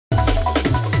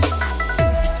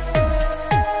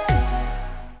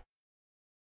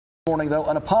morning, though,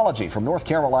 an apology from North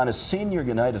Carolina's senior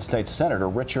United States Senator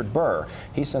Richard Burr.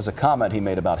 He says a comment he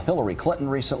made about Hillary Clinton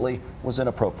recently was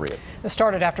inappropriate. It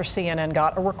started after CNN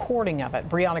got a recording of it.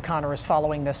 Brianna Connor is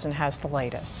following this and has the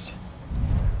latest.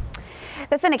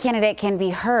 The Senate candidate can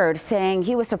be heard saying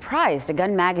he was surprised a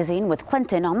gun magazine with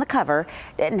Clinton on the cover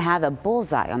didn't have a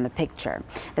bullseye on the picture.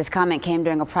 This comment came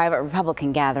during a private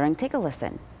Republican gathering. Take a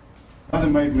listen.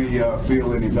 Nothing made me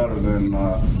feel any better than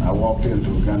I walked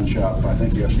into a gun shop, I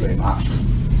think yesterday in Oxford.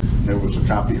 There was a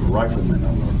copy of Rifleman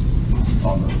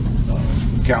on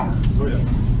the counter. Oh, yeah.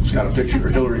 It's got a picture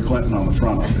of Hillary Clinton on the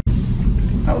front of it.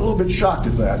 I was a little bit shocked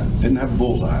at that. Didn't have a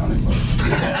bullseye on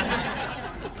it.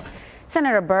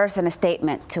 Senator Burr sent a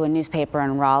statement to a newspaper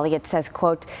in Raleigh. It says,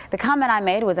 quote, "The comment I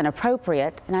made was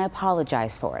inappropriate and I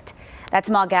apologize for it." That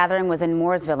small gathering was in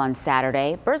Mooresville on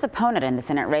Saturday. Burr's opponent in the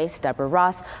Senate race, Deborah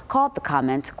Ross, called the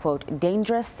comment, quote,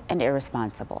 "dangerous and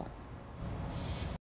irresponsible."